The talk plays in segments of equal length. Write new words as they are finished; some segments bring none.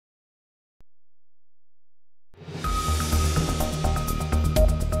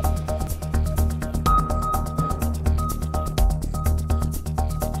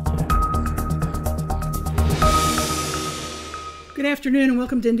Good afternoon and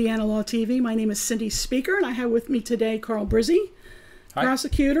welcome to Indiana Law TV. My name is Cindy Speaker and I have with me today Carl Brizzi, Hi.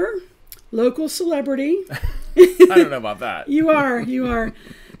 prosecutor, local celebrity. I don't know about that. You are.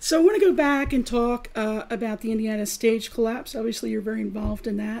 So I want to go back and talk about the Indiana stage collapse. Obviously you're very involved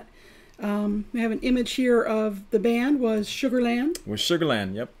in that. We have an image here of the band was Sugarland. We're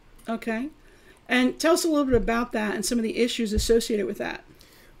Sugarland, yep. Okay. And tell us a little bit about that and some of the issues associated with that.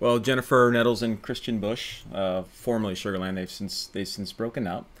 Well, Jennifer Nettles and Christian Bush, formerly Sugarland, they've since broken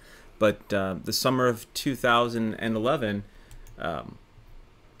up. But the summer of 2011,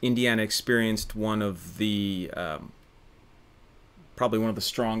 Indiana experienced one of the probably one of the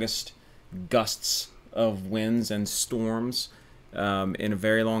strongest gusts of winds and storms in a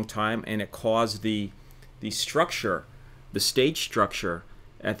very long time, and it caused the structure, the stage structure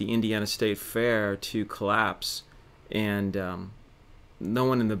at the Indiana State Fair to collapse, and no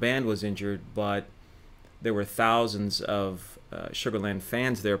one in the band was injured, but there were thousands of Sugarland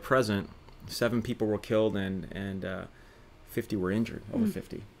fans there present. 7 people were killed and 50 were injured, over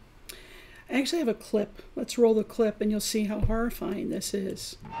 50. I actually have a clip. Let's roll the clip and you'll see how horrifying this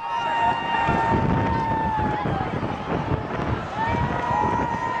is.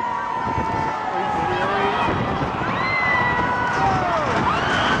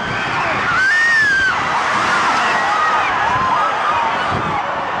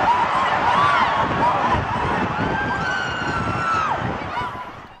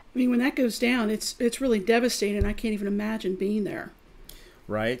 I mean, when that goes down, it's really devastating. I can't even imagine being there.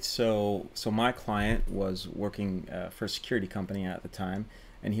 Right. So my client was working for a security company at the time,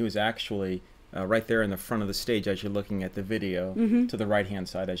 and he was actually right there in the front of the stage as you're looking at the video, to the right-hand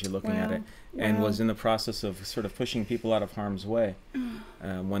side as you're looking at it, and was in the process of sort of pushing people out of harm's way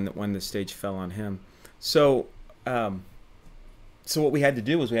when the stage fell on him. So what we had to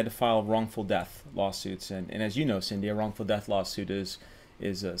do was we had to file wrongful death lawsuits, and as you know, Cindy, a wrongful death lawsuit is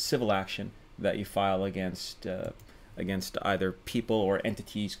a civil action that you file against either people or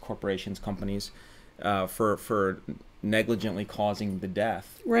entities, corporations, companies, for negligently causing the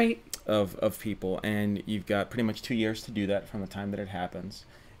death of people. And you've got pretty much 2 years to do that from the time that it happens.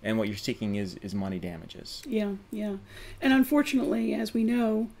 And what you're seeking is money damages. Yeah. And unfortunately, as we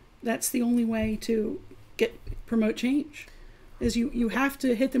know, that's the only way to promote change, is you have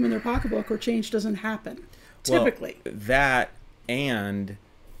to hit them in their pocketbook or change doesn't happen, typically. Well, that, and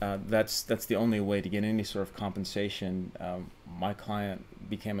that's the only way to get any sort of compensation. My client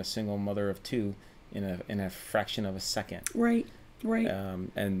became a single mother of 2 in a fraction of a second. Right.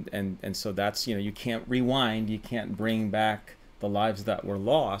 And so that's, you can't rewind, you can't bring back the lives that were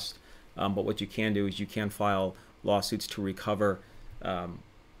lost, but what you can do is you can file lawsuits to recover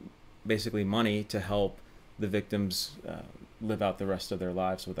basically money to help the victims live out the rest of their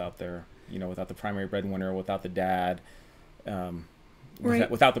lives without without the primary breadwinner, without the dad.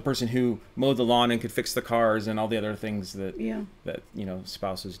 Without the person who mowed the lawn and could fix the cars and all the other things that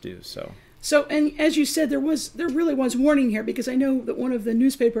spouses do. So and as you said, there really was warning here, because I know that one of the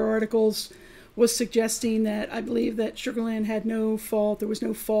newspaper articles was suggesting that I believe that Sugarland had no fault. There was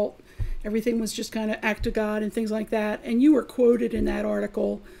no fault. Everything was just kind of act of God and things like that. And you were quoted in that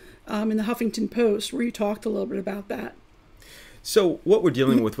article in the Huffington Post, where you talked a little bit about that. So what we're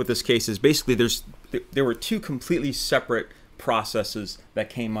dealing with this case is basically there were 2 completely separate processes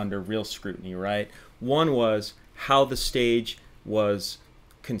that came under real scrutiny, right? One was how the stage was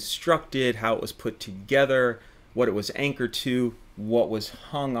constructed, how it was put together, what it was anchored to, what was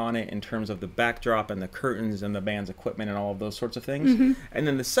hung on it in terms of the backdrop and the curtains and the band's equipment and all of those sorts of things. And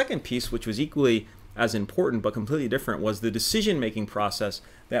then the second piece, which was equally as important but completely different, was the decision-making process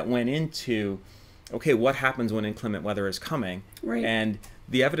that went into, okay, what happens when inclement weather is coming? Right. And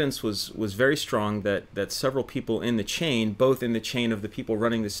the evidence was very strong that several people in the chain, both in the chain of the people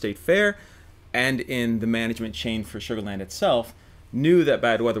running the state fair and in the management chain for Sugarland itself, knew that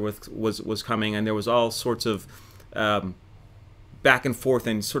bad weather was coming, and there was all sorts of back and forth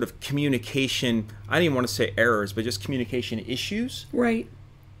and sort of communication, I don't even want to say errors, but just communication issues. Right.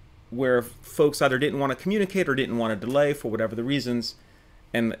 Where folks either didn't want to communicate or didn't want to delay for whatever the reasons.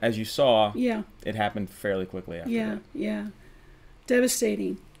 And as you saw, it happened fairly quickly after that. Yeah.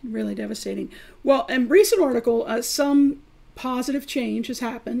 Devastating, really devastating. Well, in recent article, some positive change has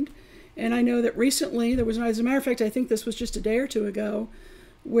happened. And I know that recently there was, as a matter of fact, I think this was just a day or 2 ago,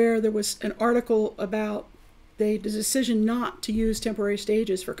 where there was an article about the decision not to use temporary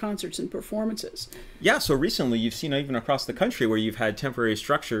stages for concerts and performances. Yeah, so recently you've seen even across the country where you've had temporary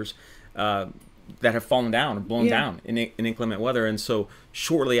structures that have fallen down or blown down in inclement weather. And so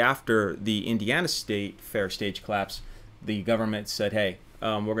shortly after the Indiana State Fair stage collapse, the government said, hey,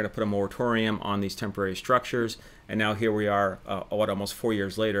 we're going to put a moratorium on these temporary structures. And now here we are, almost 4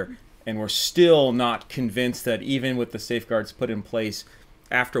 years later, and we're still not convinced that even with the safeguards put in place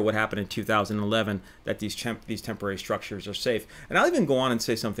after what happened in 2011, that these temporary structures are safe. And I'll even go on and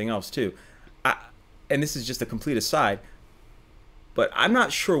say something else too. And this is just a complete aside, but I'm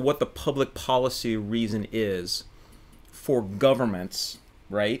not sure what the public policy reason is for governments,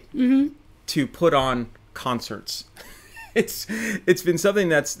 right, to put on concerts. It's been something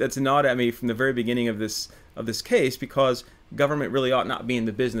that's gnawed at me from the very beginning of this case, because government really ought not be in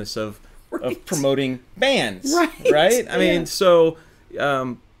the business of promoting bands, right? I mean, so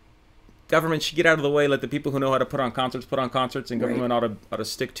government should get out of the way, let the people who know how to put on concerts, and government ought to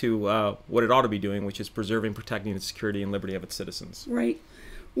stick to what it ought to be doing, which is preserving, protecting the security and liberty of its citizens. Right.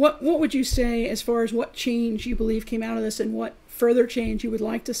 What would you say as far as what change you believe came out of this, and what further change you would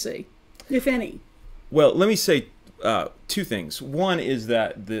like to see, if any? Well, let me say two things. One is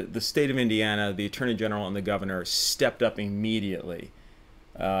that the state of Indiana, the Attorney General and the governor stepped up immediately.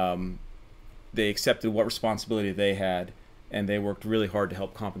 They accepted what responsibility they had, and they worked really hard to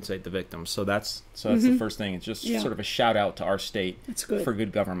help compensate the victims. So that's the first thing. It's just sort of a shout out to our state for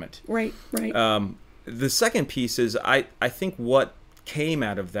good government. Right. The second piece is I think what came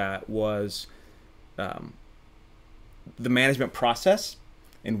out of that was the management process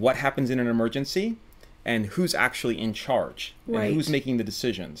and what happens in an emergency and who's actually in charge and who's making the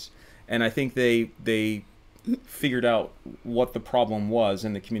decisions. And I think they figured out what the problem was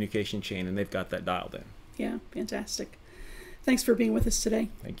in the communication chain, and they've got that dialed in. Yeah, fantastic. Thanks for being with us today.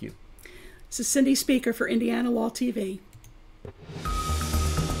 Thank you. This is Cindy Speaker for Indiana Law TV.